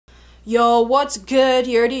Yo, what's good?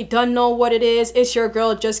 You already done know what it is. It's your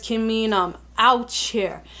girl, Just Kimmy, and I'm out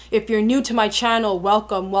here. If you're new to my channel,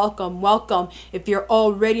 welcome, welcome, welcome. If you're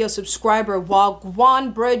already a subscriber,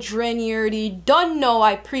 wagwan brethren, you already done know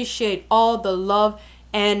I appreciate all the love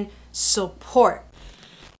and support.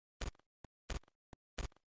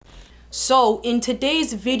 So in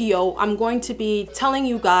today's video, I'm going to be telling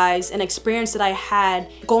you guys an experience that I had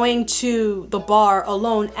going to the bar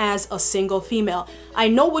alone as a single female. I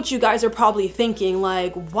know what you guys are probably thinking,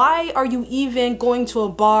 like, why are you even going to a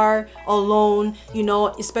bar alone, you know,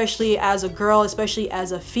 especially as a girl, especially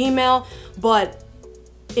as a female? But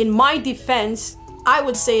in my defense, I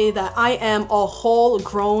would say that I am a whole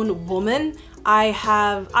grown woman.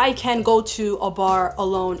 I can go to a bar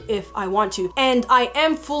alone if I want to, and I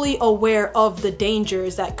am fully aware of the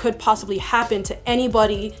dangers that could possibly happen to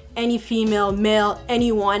anybody, any female, male,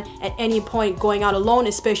 anyone at any point going out alone,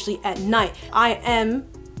 especially at night. I am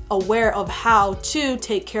aware of how to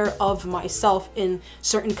take care of myself in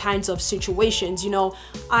certain kinds of situations. You know,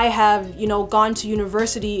 I have, gone to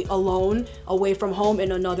university alone, away from home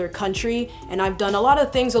in another country, and I've done a lot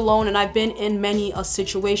of things alone, and I've been in many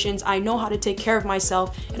situations. I know how to take care of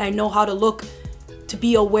myself, and I know how to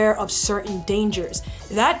be aware of certain dangers.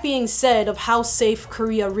 That being said, of how safe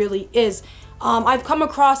Korea really is, I've come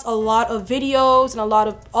across a lot of videos and a lot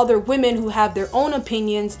of other women who have their own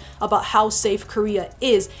opinions about how safe Korea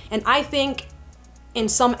is. And I think in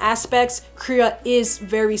some aspects, Korea is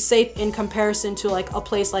very safe in comparison to like a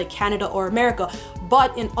place like Canada or America.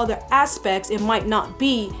 But in other aspects, it might not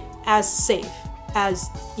be as safe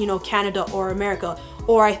as, Canada or America.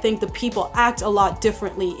 Or I think the people act a lot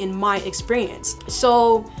differently in my experience.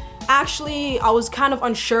 So actually, I was kind of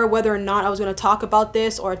unsure whether or not I was going to talk about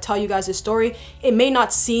this or tell you guys this story. It may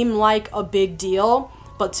not seem like a big deal,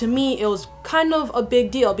 but to me it was kind of a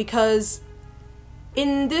big deal, because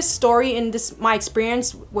in this story, in my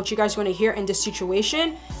experience, what you guys want to hear in this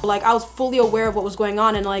situation, like, I was fully aware of what was going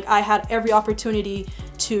on, and like I had every opportunity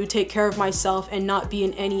to take care of myself and not be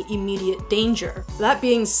in any immediate danger. That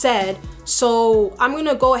being said, so I'm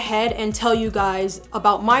gonna go ahead and tell you guys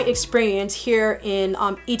about my experience here in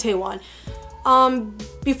Itaewon.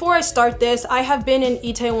 Before I start this, I have been in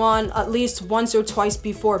Itaewon at least once or twice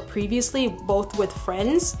before previously, both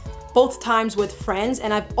times with friends,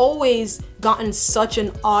 and I've always gotten such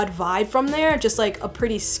an odd vibe from there, just like a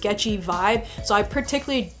pretty sketchy vibe. So I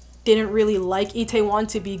particularly didn't really like Itaewon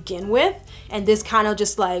to begin with, and this kind of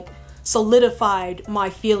just like solidified my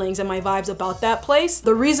feelings and my vibes about that place.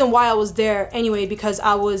 The reason why I was there anyway, because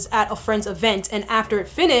I was at a friend's event, and after it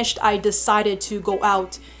finished, I decided to go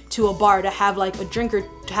out to a bar to have like a drink or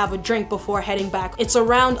to have a drink before heading back. It's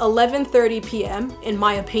around 11:30 p.m. in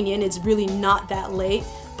my opinion. It's really not that late,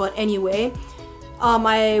 but anyway,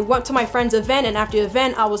 I went to my friend's event, and after the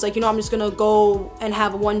event, I was like, I'm just gonna go and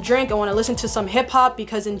have one drink. I want to listen to some hip-hop,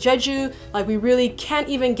 because in Jeju, like, we really can't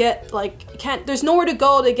even get there's nowhere to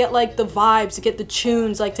go to get like the vibes, to get the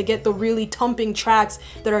tunes, like to get the really thumping tracks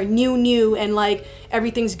that are new and like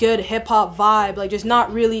everything's good hip-hop vibe. Like, there's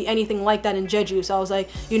not really anything like that in Jeju. So I was like,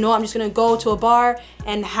 I'm just gonna go to a bar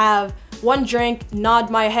and have one drink,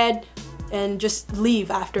 nod my head, and just leave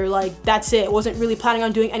after. Like, that's it. I wasn't really planning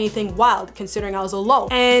on doing anything wild, considering I was alone.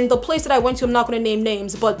 And the place that I went to, I'm not going to name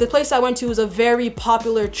names, but the place I went to was a very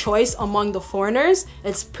popular choice among the foreigners.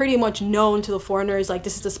 It's pretty much known to the foreigners, like,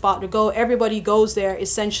 this is the spot to go. Everybody goes there,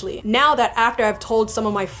 essentially. Now that after I've told some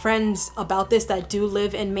of my friends about this that do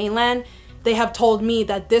live in mainland, they have told me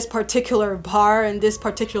that this particular bar and this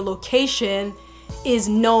particular location is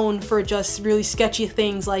known for just really sketchy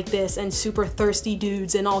things like this, and super thirsty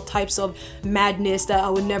dudes and all types of madness that I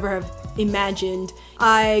would never have imagined.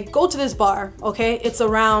 I go to this bar, okay? It's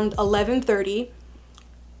around 11:30,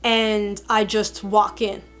 and I just walk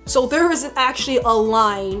in. So there was actually a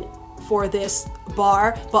line for this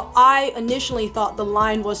bar, but I initially thought the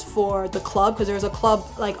line was for the club, because there's a club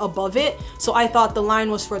like above it. So I thought the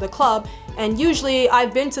line was for the club, and usually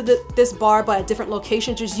I've been to this bar but at different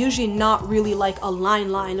locations. There's usually not really like a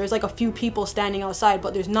line. There's like a few people standing outside,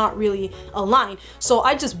 but there's not really a line. So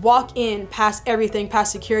I just walk in past everything,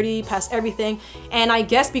 past security, past everything, and I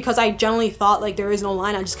guess because I generally thought like there is no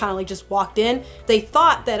line, I just kind of like just walked in. They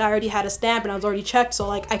thought that I already had a stamp and I was already checked, so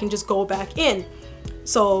like I can just go back in.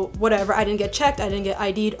 So whatever, I didn't get checked, I didn't get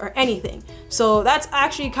ID'd or anything. So that's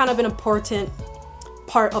actually kind of an important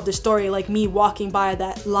part of the story, like me walking by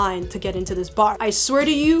that line to get into this bar. I swear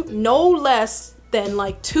to you, no less than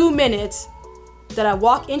like 2 minutes that I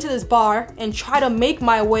walk into this bar and try to make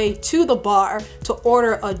my way to the bar to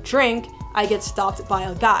order a drink, I get stopped by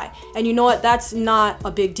a guy. And you know what? That's not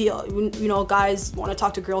a big deal. You know, guys want to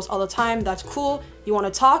talk to girls all the time. That's cool. You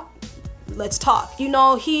want to talk? let's talk. You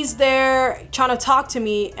know, he's there trying to talk to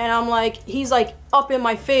me, and I'm like, he's like up in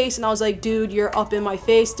my face, and I was like, dude, you're up in my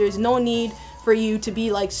face. There's no need for you to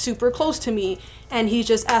be like super close to me. And he's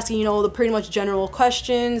just asking, you know, the pretty much general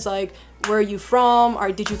questions, like, where are you from,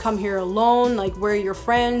 or did you come here alone, like, where are your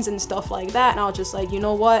friends and stuff like that. And I was just like, you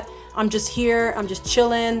know what, I'm just here, I'm just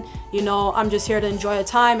chilling, you know, I'm just here to enjoy a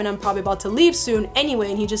time, and I'm probably about to leave soon anyway.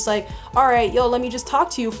 And he just like, all right, yo, let me just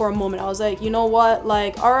talk to you for a moment. I was like, you know what,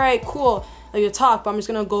 like, all right, cool, like, you talk, but I'm just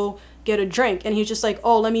gonna go get a drink. And he's just like,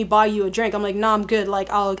 oh, let me buy you a drink. I'm like, nah, I'm good, like,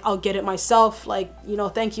 I'll get it myself, like, you know,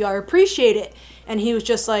 thank you, I appreciate it. And he was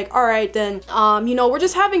just like, all right then, you know, we're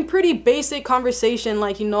just having pretty basic conversation,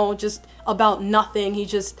 like, you know, just about nothing.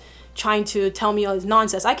 He's just trying to tell me all his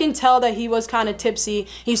nonsense. I can tell that he was kind of tipsy.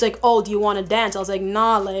 He's like, oh, do you want to dance? I was like,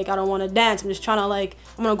 nah, like, I don't want to dance. I'm just trying to, like,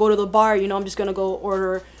 I'm gonna go to the bar, you know, I'm just gonna go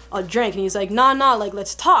order a drink. And he's like, nah, like,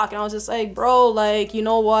 let's talk. And I was just like, bro, like, you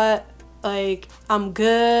know what, like, I'm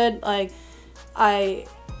good, like, I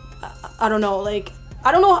don't know, like,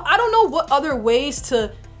 I don't know what other ways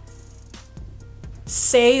to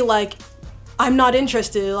say, like, I'm not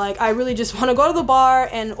interested, like, I really just want to go to the bar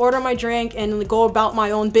and order my drink and go about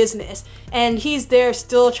my own business. And he's there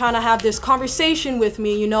still trying to have this conversation with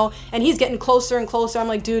me, you know, and he's getting closer and closer. I'm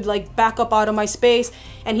like, dude, like, back up out of my space.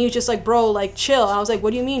 And he was just like, bro, like, chill. I was like,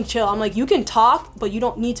 what do you mean chill? I'm like, you can talk, but you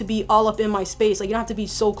don't need to be all up in my space, like, you don't have to be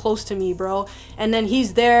so close to me, bro. And then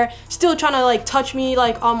he's there still trying to, like, touch me,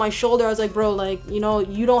 like, on my shoulder. I was like, bro, like, you know,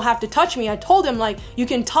 you don't have to touch me. I told him, like, you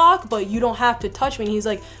can talk, but you don't have to touch me. And he's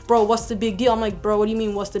like, bro, what's the big deal? I'm like, bro, what do you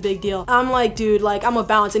mean, what's the big deal? I'm like, dude, like, I'm a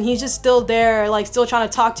bounce. And he's just still there, like, still trying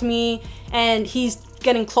to talk to me, and he's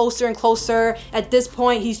getting closer and closer. At this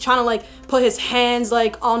point, he's trying to, like, put his hands,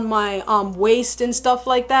 like, on my waist and stuff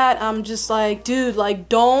like that. I'm just like, dude, like,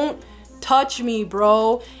 don't touch me,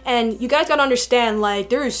 bro. And you guys gotta understand, like,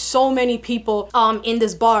 there is so many people in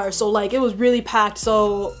this bar, so, like, it was really packed.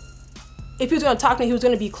 So if he was gonna talk to me, he was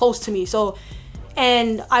gonna be close to me. So,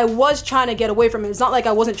 and I was trying to get away from him. It's not like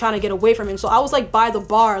I wasn't trying to get away from him. So I was, like, by the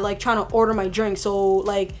bar, like, trying to order my drink. So,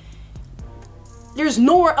 like, there's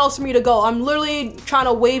nowhere else for me to go. I'm literally trying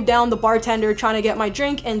to wave down the bartender, trying to get my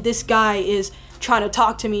drink, and this guy is trying to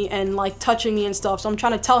talk to me and, like, touching me and stuff. So I'm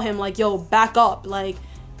trying to tell him, like, yo, back up, like,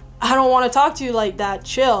 I don't want to talk to you like that,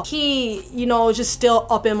 chill. He, you know, is just still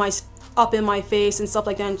up in my face and stuff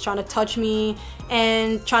like that, and trying to touch me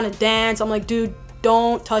and trying to dance. I'm like, dude,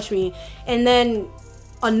 don't touch me. And then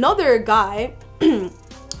another guy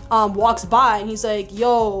walks by, and he's like,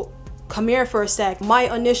 yo, come here for a sec.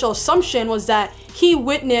 My initial assumption was that he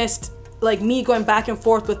witnessed, like, me going back and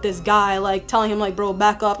forth with this guy, like, telling him, like, bro,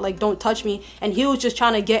 back up, like, don't touch me. And he was just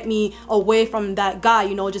trying to get me away from that guy,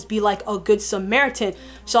 you know, just be like a good Samaritan.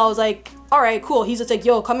 So I was like, all right, cool. He's just like,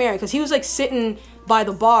 yo, come here. Because he was, like, sitting by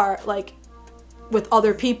the bar, like, with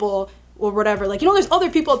other people or whatever, like, you know, there's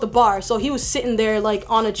other people at the bar. So he was sitting there, like,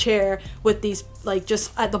 on a chair with these, like,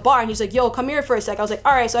 just at the bar, and he's like, yo, come here for a sec. I was like,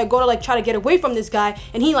 all right. So I go to, like, try to get away from this guy,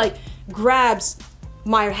 and he, like, grabs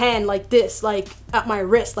my hand like this, like, at my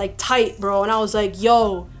wrist, like, tight, bro. And I was like,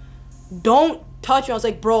 yo, don't touch me. I was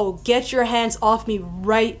like, bro, get your hands off me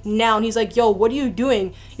right now. And he's like, yo, what are you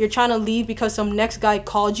doing? You're trying to leave because some next guy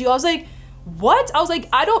called you? I was like, what? I was like,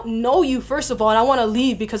 I don't know you, first of all, and I want to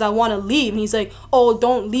leave because I want to leave. And he's like, oh,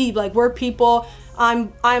 don't leave, like, we're people,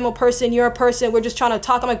 I'm a person, you're a person, we're just trying to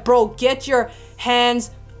talk. I'm like, bro, get your hands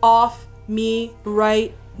off me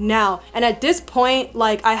right now. And at this point,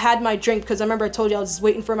 like, I had my drink, because I remember I told you I was just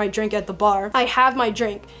waiting for my drink at the bar. I have my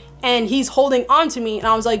drink, and he's holding on to me, and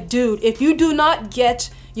I was like, dude, if you do not get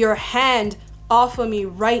your hand off of me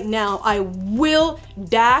right now, I will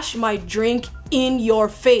dash my drink in your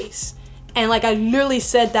face. And, like, I literally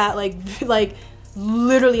said that, like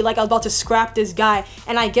literally, like, I was about to scrap this guy.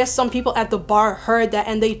 And I guess some people at the bar heard that,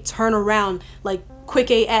 and they turn around, like, quick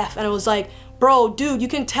AF. And it was like, bro, dude, you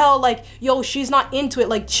can tell, like, yo, she's not into it,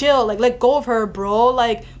 like, chill, like, let go of her, bro,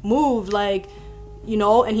 like, move, like, you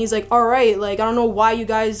know. And he's like, all right, like, I don't know why you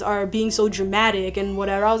guys are being so dramatic and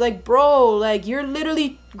whatever. I was like, bro, like, you're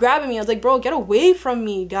literally grabbing me. I was like, bro, get away from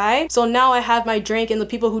me, guy. So now I have my drink, and the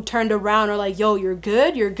people who turned around are like, yo, you're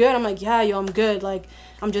good? I'm like, yeah, yo, I'm good, like,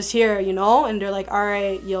 I'm just here, you know. And they're like, all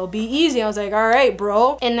right, yo, be easy. I was like, all right,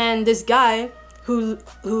 bro. And then this guy who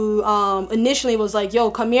initially was like,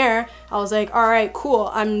 yo, come here, I was like, all right,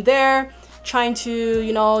 cool. I'm there trying to,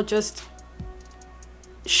 you know, just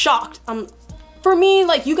shocked. For me,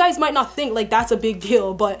 like, you guys might not think, like, that's a big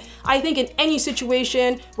deal, but I think in any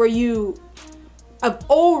situation where I've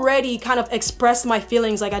already kind of expressed my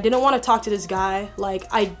feelings, like, I didn't want to talk to this guy, like,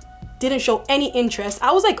 I didn't show any interest.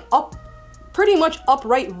 I was, like, up pretty much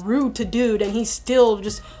upright rude to dude, and he still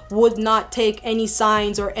just would not take any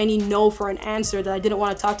signs or any no for an answer that I didn't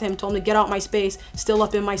want to talk to him. Told him to get out my space, still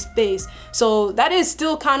up in my space. So that is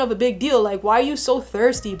still kind of a big deal. Like, why are you so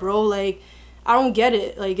thirsty, bro? Like, I don't get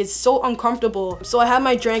it. Like, it's so uncomfortable. So I had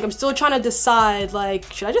my drink. I'm still trying to decide,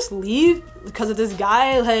 like, should I just leave because of this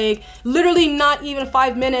guy? Like, literally not even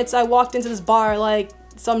 5 minutes, I walked into this bar, like,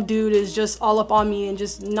 some dude is just all up on me and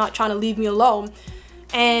just not trying to leave me alone.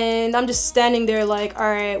 And I'm just standing there like, all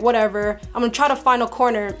right, whatever. I'm gonna try to find a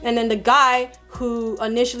corner. And then the guy who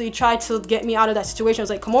initially tried to get me out of that situation was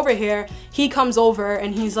like, come over here. He comes over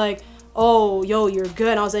and he's like, oh, yo, you're good.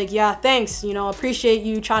 And I was like, yeah, thanks. You know, appreciate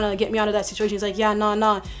you trying to get me out of that situation. He's like, yeah,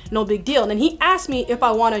 nah, no big deal. And then he asked me if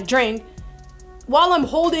I want a drink while I'm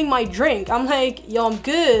holding my drink. I'm like, yo, I'm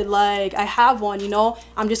good. Like, I have one, you know,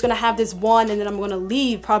 I'm just gonna have this one and then I'm gonna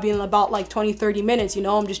leave probably in about like 20-30 minutes, you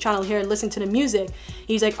know, I'm just trying to hear and listen to the music.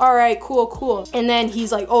 He's like, all right, cool. And then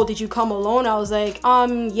he's like, oh, did you come alone? I was like,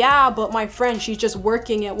 yeah, but my friend, she's just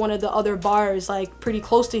working at one of the other bars like pretty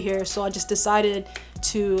close to here, so I just decided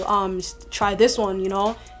to try this one, you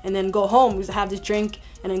know, and then go home. We have this drink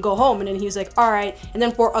and then go home. And then he was like, all right. And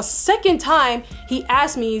then for a second time, he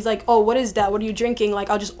asked me, he's like, oh, what is that? What are you drinking? Like,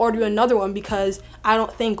 I'll just order you another one because I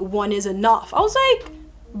don't think one is enough. I was like,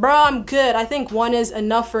 bro, I'm good. I think one is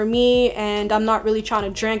enough for me, and I'm not really trying to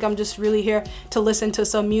drink. I'm just really here to listen to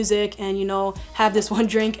some music and, you know, have this one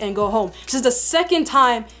drink and go home. This is the second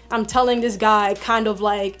time I'm telling this guy kind of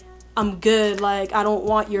like, I'm good, like, I don't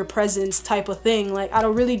want your presence type of thing. Like, I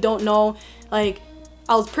really don't know. Like,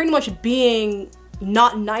 I was pretty much being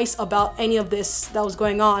not nice about any of this that was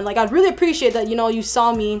going on. Like, I'd really appreciate that, you know, you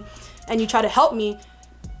saw me and you try to help me.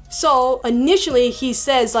 So initially he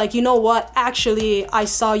says like, you know what, actually I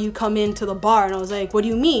saw you come into the bar. And I was like, what do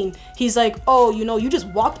you mean? He's like, oh, you know, you just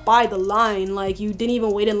walked by the line, like you didn't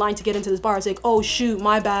even wait in line to get into this bar. I was like, oh shoot,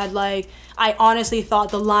 my bad. Like, I honestly thought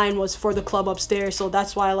the line was for the club upstairs, so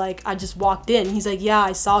that's why like I just walked in. He's like, yeah,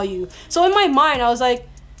 I saw you. So in my mind I was like,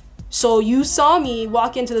 so you saw me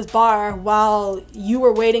walk into this bar while you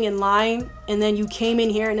were waiting in line, and then you came in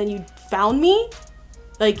here and then you found me?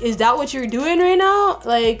 Like, is that what you're doing right now?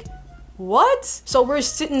 Like, what? So we're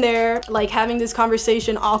sitting there like having this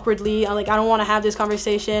conversation awkwardly. I'm like, I don't want to have this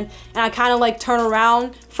conversation. And I kind of like turn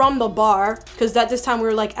around from the bar, because at this time we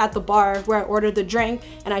were like at the bar where I ordered the drink,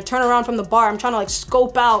 and I turn around from the bar. I'm trying to like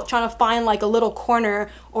scope out, trying to find like a little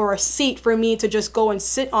corner or a seat for me to just go and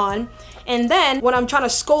sit on. And then when I'm trying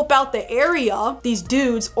to scope out the area, these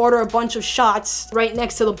dudes order a bunch of shots right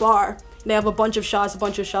next to the bar. They have a bunch of shots,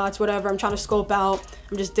 whatever. I'm trying to scope out.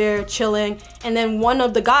 I'm just there chilling. And then one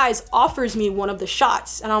of the guys offers me one of the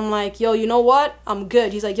shots. And I'm like, yo, you know what? I'm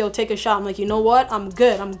good. He's like, yo, take a shot. I'm like, you know what? I'm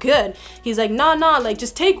good. He's like, nah, like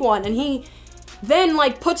just take one. And he then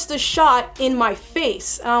like puts the shot in my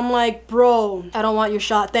face. And I'm like, bro, I don't want your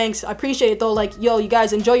shot. Thanks. I appreciate it though. Like, yo, you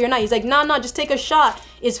guys enjoy your night. He's like, nah, just take a shot.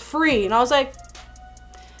 It's free. And I was like,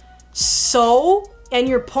 so? And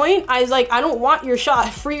your point? I was like, I don't want your shot,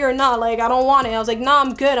 free or not, like I don't want it. I was like, nah,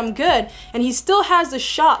 I'm good. And he still has the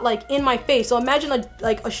shot like in my face. So imagine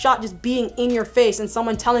a shot just being in your face and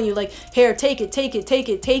someone telling you like, here, take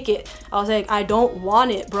it. I was like, I don't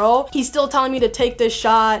want it, bro. He's still telling me to take this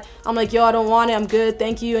shot. I'm like, yo, I don't want it, I'm good,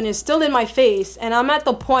 thank you. And it's still in my face. And I'm at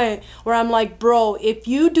the point where I'm like, bro, if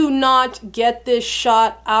you do not get this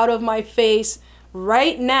shot out of my face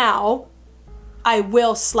right now, I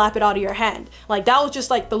will slap it out of your hand. Like, that was just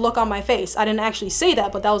like the look on my face. I didn't actually say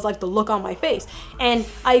that, but that was like the look on my face. And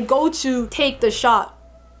I go to take the shot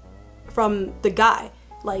from the guy,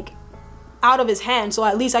 like out of his hand, so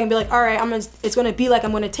at least I can be like, all right, it's gonna be like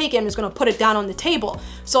I'm gonna take it, I'm just gonna put it down on the table.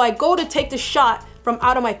 So I go to take the shot from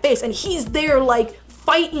out of my face, and he's there like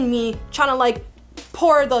fighting me, trying to like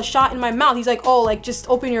pour the shot in my mouth. He's like, oh, like just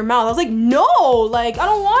open your mouth. I was like, no, like I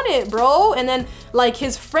don't want it, bro. And then like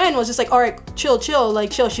his friend was just like, all right, chill, like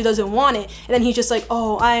chill, she doesn't want it. And then he's just like,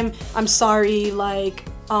 oh, I'm sorry, like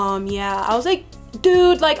yeah. I was like,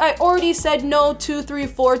 dude, like I already said no 2, 3,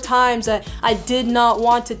 4 times that I did not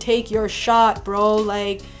want to take your shot, bro.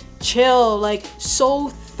 Like chill, like so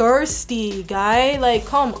thirsty, guy, like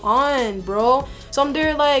come on, bro. So I'm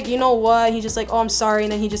there like, you know what? He's just like, oh, I'm sorry.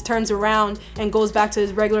 And then he just turns around and goes back to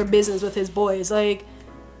his regular business with his boys. Like,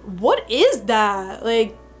 what is that?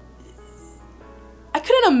 Like, I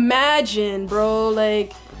couldn't imagine, bro,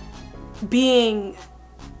 like being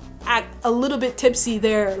a little bit tipsy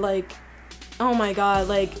there. Like, oh my God,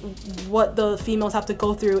 like what the females have to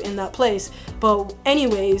go through in that place. But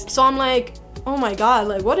anyways, so I'm like, oh my god,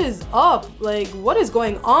 like what is up? Like what is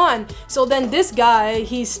going on? So then this guy,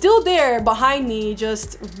 he's still there behind me,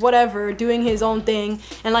 just whatever, doing his own thing.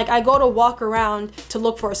 And like I go to walk around to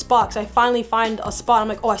look for a spot, because I finally find a spot. I'm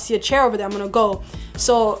like, oh, I see a chair over there, I'm gonna go.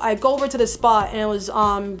 So I go over to the spot, and it was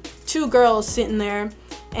 2 girls sitting there,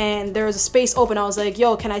 and there was a space open. I was like,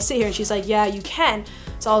 yo, can I sit here? And she's like, yeah, you can.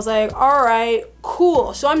 So I was like, all right,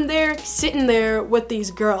 cool. So I'm there, sitting there with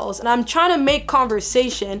these girls, and I'm trying to make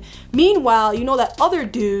conversation. Meanwhile, you know, that other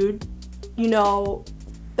dude, you know,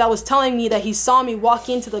 that was telling me that he saw me walk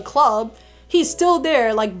into the club, he's still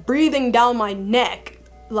there, like breathing down my neck.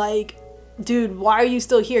 Like, dude, why are you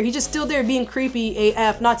still here? He's just still there being creepy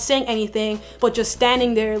AF, not saying anything, but just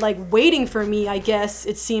standing there like waiting for me, I guess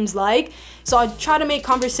it seems like. So I try to make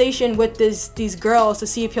conversation with these girls to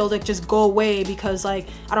see if he'll like just go away, because like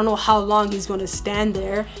I don't know how long he's gonna stand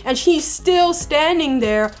there. And he's still standing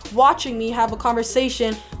there watching me have a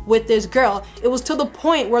conversation with this girl. It was to the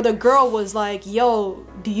point where the girl was like, yo,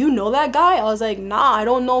 do you know that guy? I was like, nah, I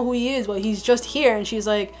don't know who he is, but he's just here. And she's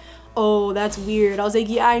like, oh, that's weird. I was like,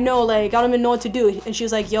 yeah, I know, like I don't even know what to do. And she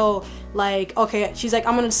was like, yo, like, okay. She's like,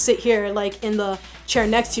 I'm gonna sit here like in the chair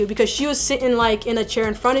next to you, because she was sitting like in a chair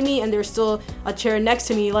in front of me and there's still a chair next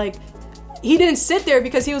to me. Like, he didn't sit there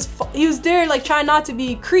because he was there like trying not to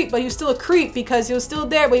be a creep, but he was still a creep because he was still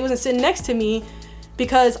there, but he wasn't sitting next to me,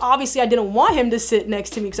 because obviously I didn't want him to sit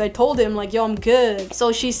next to me, because I told him like, yo, I'm good.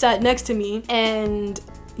 So she sat next to me, and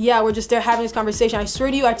yeah, we're just there having this conversation. I swear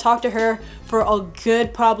to you, I talked to her for a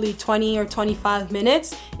good probably 20 or 25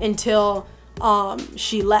 minutes until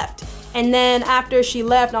she left. And then after she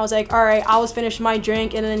left, I was like, all right, I was finished my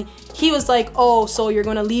drink. And then he was like, oh, so you're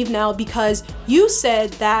gonna leave now because you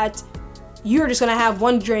said that you're just gonna have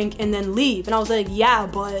one drink and then leave. And I was like, yeah,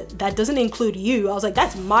 but that doesn't include you. I was like,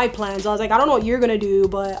 that's my plans. I was like, I don't know what you're gonna do,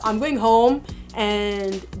 but I'm going home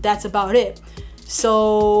and that's about it.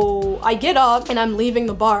 So I get up and I'm leaving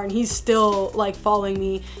the bar, and he's still like following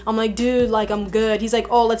me. I'm like, dude, like I'm good. He's like,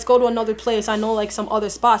 oh, let's go to another place, I know like some other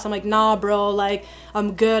spots. I'm like, nah bro, like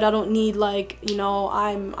I'm good. I don't need like, you know,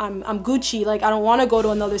 I'm Gucci. Like I don't want to go to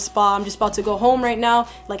another spot. I'm just about to go home right now.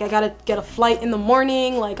 Like I gotta get a flight in the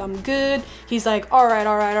morning. Like I'm good. He's like, all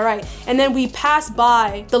right. And then we pass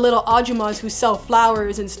by the little ajumas who sell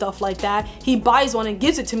flowers and stuff like that. He buys one and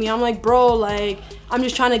gives it to me. I'm like, bro, like I'm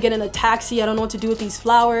just trying to get in a taxi. I don't know what to do with these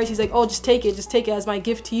flowers. He's like, oh, just take it as my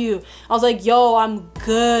gift to you. I was like, yo, I'm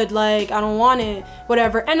good. Like, I don't want it.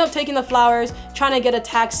 Whatever. End up taking the flowers, trying to get a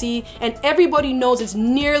taxi. And everybody knows it's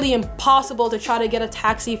nearly impossible to try to get a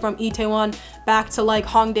taxi from Itaewon back to like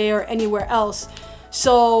Hongdae or anywhere else.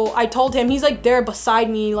 So I told him, he's like there beside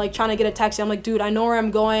me, like trying to get a taxi. I'm like, dude, I know where I'm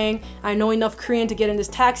going. I know enough Korean to get in this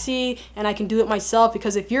taxi, and I can do it myself,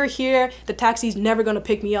 because if you're here, the taxi's never gonna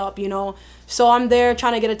pick me up, you know? So I'm there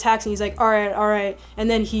trying to get a taxi. He's like, all right. And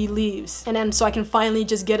then he leaves. And then so I can finally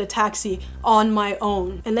just get a taxi on my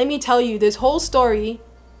own. And let me tell you, this whole story,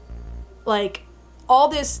 like all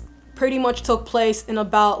this pretty much took place in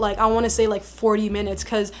about like, I want to say like 40 minutes,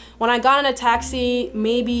 because when I got in a taxi,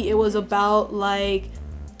 maybe it was about like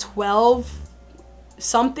 12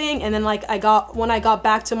 something, and then like when I got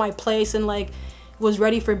back to my place and like was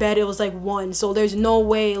ready for bed, it was like 1. So there's no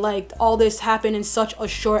way like all this happened in such a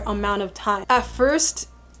short amount of time. At first,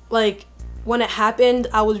 like when it happened,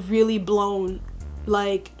 I was really blown,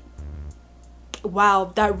 like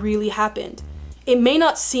wow, that really happened. It may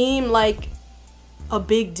not seem like a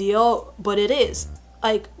big deal, but it is.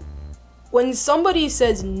 Like when somebody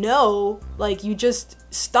says no, like you just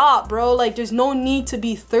stop, bro. Like there's no need to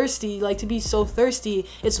be thirsty, like to be so thirsty.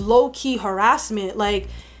 It's low-key harassment. Like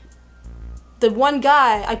the one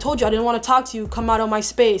guy, I told you I didn't want to talk to you, come out of my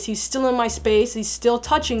space. He's still in my space, he's still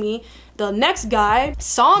touching me. The next guy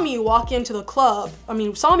saw me walk into the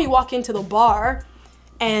bar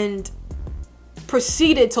and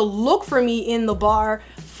proceeded to look for me in the bar,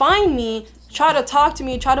 find me, try to talk to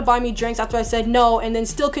me, try to buy me drinks after I said no, and then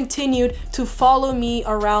still continued to follow me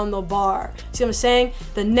around the bar. See what I'm saying?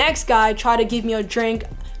 The next guy tried to give me a drink,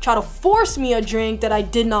 try to force me a drink that I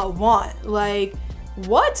did not want. Like,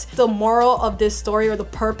 what? The moral of this story, or the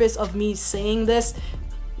purpose of me saying this,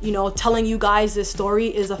 you know, telling you guys this story,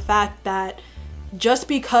 is the fact that just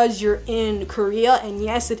because you're in Korea, and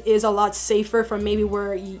yes, it is a lot safer from maybe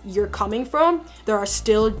where you're coming from, there are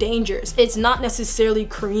still dangers. It's not necessarily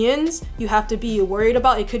Koreans you have to be worried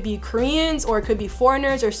about. It could be Koreans, or it could be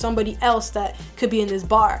foreigners, or somebody else that could be in this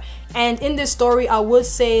bar. And in this story, I would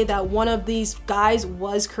say that one of these guys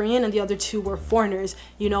was Korean and the other 2 were foreigners,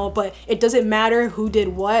 you know, but it doesn't matter who did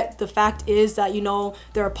what. The fact is that, you know,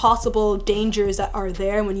 there are possible dangers that are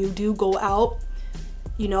there when you do go out.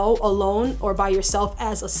 you know, alone or by yourself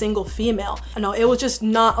as a single female. I know it was just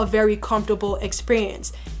not a very comfortable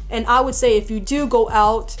experience. And I would say if you do go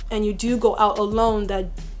out and you do go out alone, that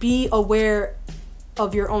be aware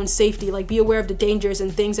of your own safety. Like, be aware of the dangers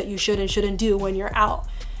and things that you should and shouldn't do when you're out,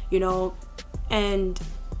 you know. And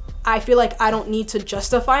I feel like I don't need to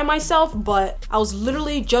justify myself, but I was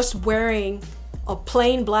literally just wearing a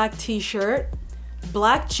plain black t-shirt,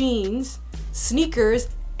 black jeans, sneakers,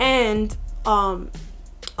 and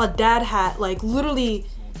a dad hat, like literally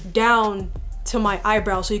down to my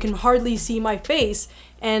eyebrow, so you can hardly see my face.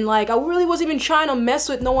 And like, I really wasn't even trying to mess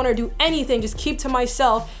with no one or do anything, just keep to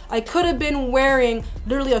myself. I could have been wearing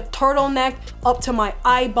literally a turtleneck up to my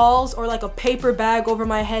eyeballs or like a paper bag over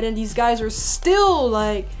my head, and these guys were still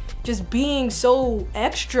like just being so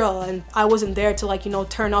extra, and I wasn't there to like, you know,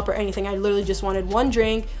 turn up or anything. I literally just wanted one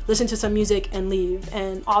drink, listen to some music, and leave.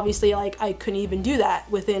 And obviously, like, I couldn't even do that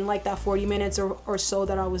within like that 40 minutes or so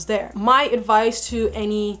that I was there. My advice to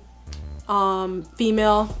any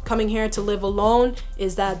female coming here to live alone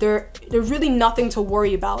is that there's really nothing to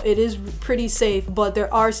worry about. It is pretty safe, but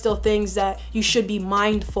there are still things that you should be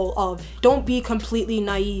mindful of. Don't be completely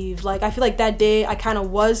naive. Like, I feel like that day I kind of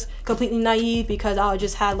was completely naive because I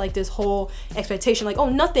just had like this whole expectation, like, oh,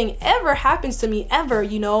 nothing ever happens to me ever,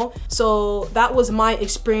 you know. So that was my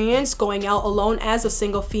experience going out alone as a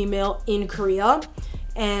single female in Korea.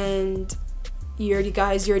 And you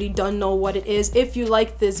already done know what it is. If you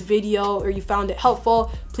like this video or you found it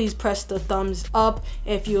helpful, please press the thumbs up.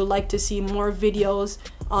 If you would like to see more videos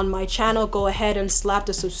on my channel, go ahead and slap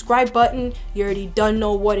the subscribe button. You already done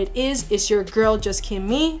know what it is. It's your girl, Just Kim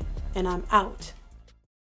Me, and I'm out.